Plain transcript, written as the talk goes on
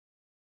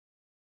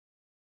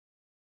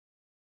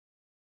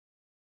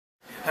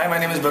Hi, my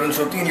name is Barun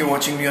Sobti and you're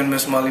watching me on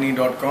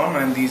MissMalini.com,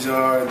 and these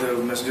are the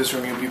messages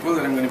from you people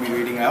that I'm going to be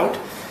reading out.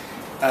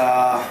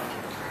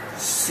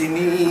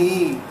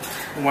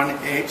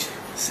 Cine1H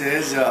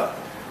says,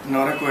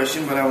 not a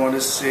question, but I want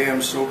to say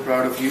I'm so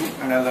proud of you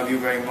and I love you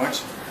very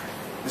much.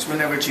 This will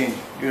never change.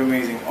 You're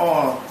amazing.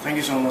 Oh, thank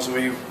you so much. So are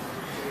you?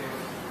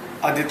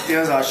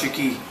 Aditya's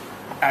Ashiki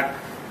at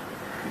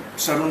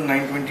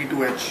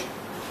Sarun922H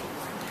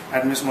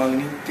at Miss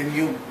Malini. Can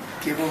you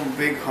give him a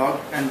big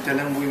hug and tell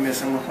him we miss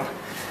him?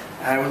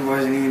 I haven't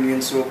watched any Indian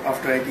soap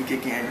after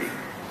IPK Candy.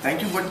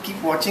 Thank you, but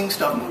keep watching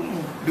stuff.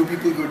 Do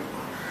people good.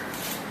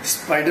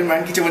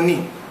 Spider-Man ki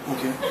chavanni.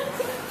 Okay.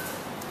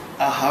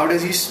 How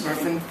does he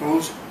smurf and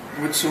pose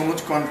with so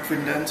much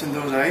confidence in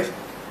those eyes?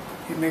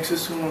 He makes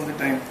us swoon all the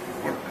time.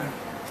 What?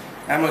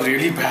 I'm a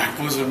really bad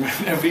poser, man.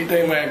 Every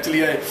time I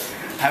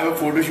have a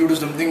photo shoot or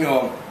something,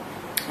 I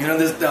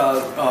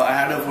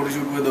had a photo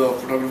shoot with a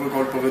photographer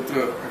called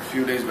Pavitra a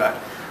few days back,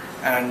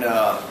 and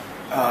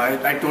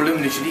I told him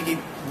initially he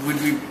would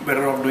be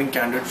better off doing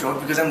candid shots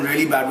because I'm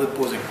really bad with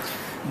posing.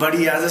 But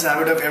he has this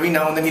habit of every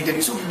now and then he'll tell me,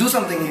 so do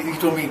something, he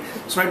told me.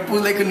 So I'd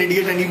pose like an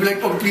idiot and he'd be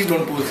like, oh please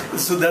don't pose.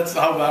 So that's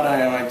how bad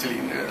I am actually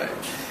in real life.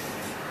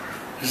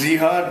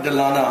 Riha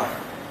Dalana.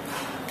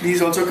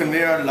 Please also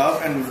convey our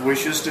love and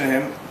wishes to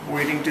him,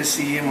 waiting to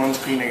see him on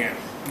screen again.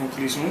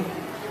 Hopefully soon.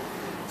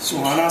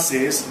 Suhana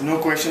says, no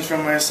questions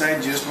from my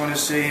side, just want to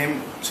say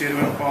to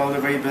him all the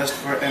very best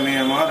for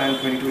MAMR and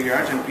 22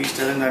 yards, and please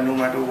tell him that no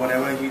matter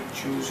whatever he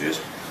chooses,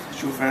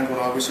 true fans will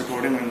always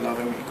support him and love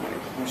him equally.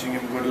 Wishing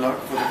him good luck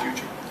for the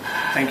future.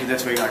 Thank you,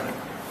 that's very heartening.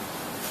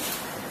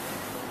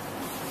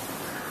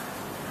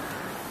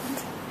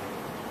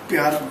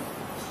 Pyar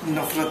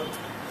Nafrat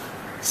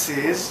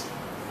says,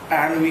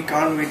 and we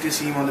can't wait to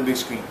see him on the big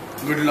screen.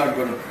 Good luck,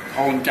 Barun.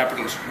 All in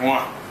capitals.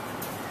 Mwah.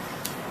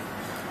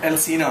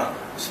 Elsina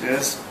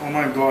says, oh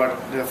my god,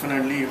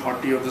 definitely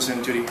hottie of the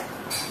century.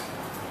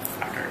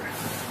 Flattered.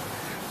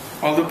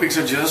 All the pics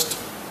are just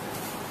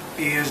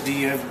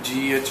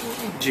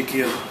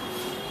ASDFGHJKL.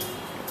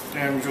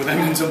 I'm sure that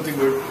means something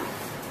good.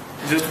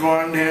 Just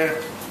wanted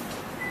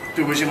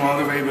to wish him all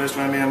the very best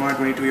for MAMR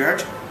 22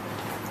 yards.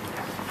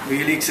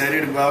 Really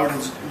excited about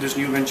this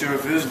new venture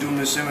of his. Do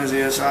miss him as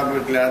ASR,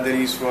 but glad that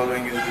he's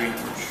following his dream.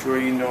 I'm sure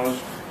he knows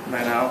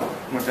by now.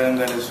 But tell him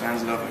that his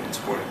fans love him and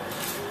support him.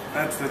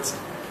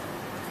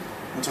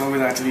 That's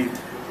always actually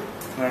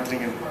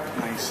flattering and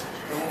nice.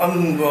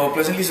 I'm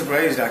pleasantly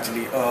surprised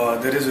actually.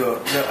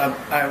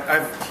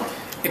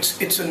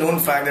 It's a known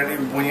fact that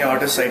when you're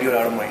out of sight, you're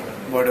out of mind.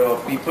 But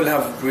people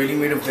have really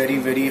made a very,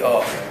 very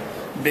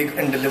big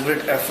and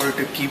deliberate effort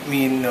to keep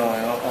me in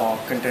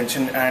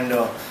contention. And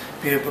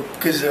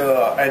because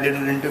I did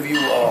an interview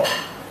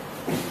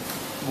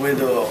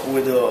with a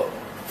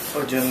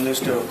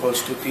journalist called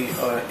Sobti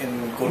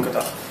in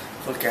Kolkata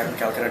for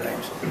Calcutta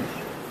Times,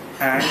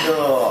 and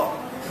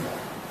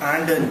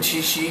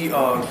she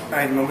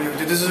I remember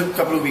this is a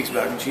couple of weeks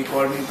back, and she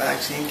called me back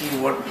saying,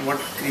 what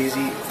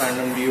crazy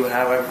fandom do you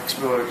have? I've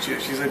explored. She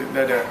said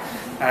that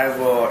I've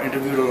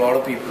interviewed a lot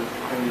of people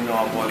in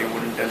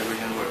Bollywood and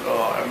television, but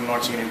I've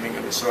not seen anything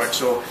of this sort.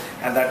 So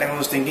at that time I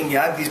was thinking,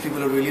 yeah, these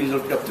people are really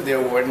looked up to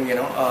their word, and they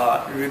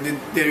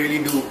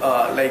really do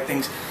like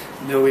things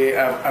the way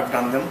I've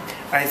done them.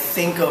 I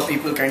think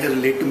people kind of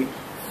relate to me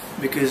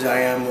because I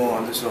am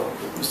this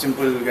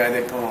simple guy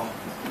that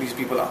these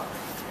people are.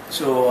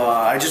 So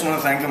I just want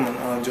to thank them.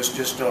 I'd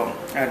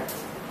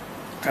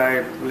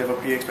try to live up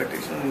to your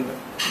expectations and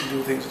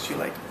do things that you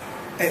like.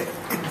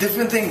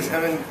 Different things. I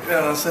mean,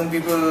 some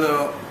people,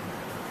 a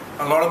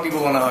lot of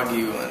people want to hug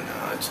you, and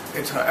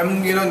it's hard. I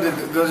mean,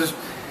 there's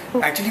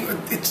actually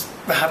it's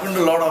happened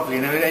a lot of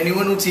late. I mean,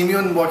 anyone would see me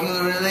on walking on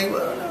the road like,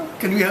 well,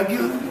 can we hug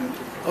you?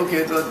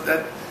 Okay, so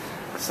that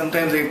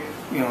sometimes they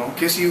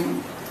kiss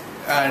you,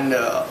 and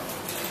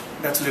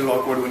that's a little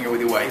awkward when you're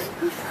with your wife,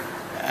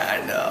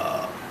 and.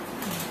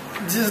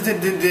 Just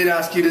they'd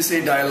ask you to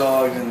say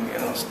dialogue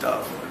and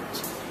stuff,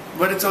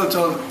 but it's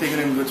also taken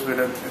in good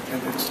spirit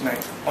and it's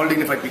nice. All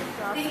dignified people.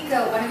 I think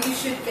one of you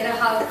should get a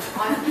hug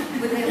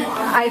with him.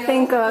 I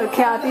think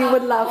Khyati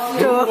would love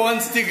to. Who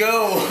wants to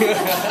go?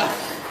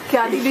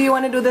 Khyati, do you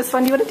want to do this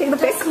one? Do you want to take the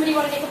pic? Somebody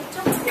want to take a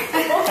picture?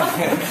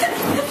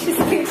 She's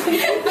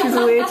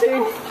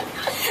waiting.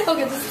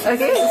 Okay,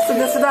 so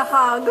this is a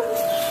hug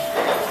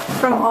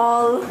from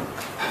all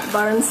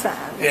Barun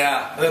fans.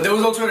 Yeah, there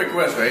was also a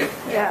request, right?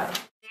 Yeah.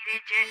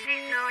 जैसी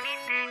सोनी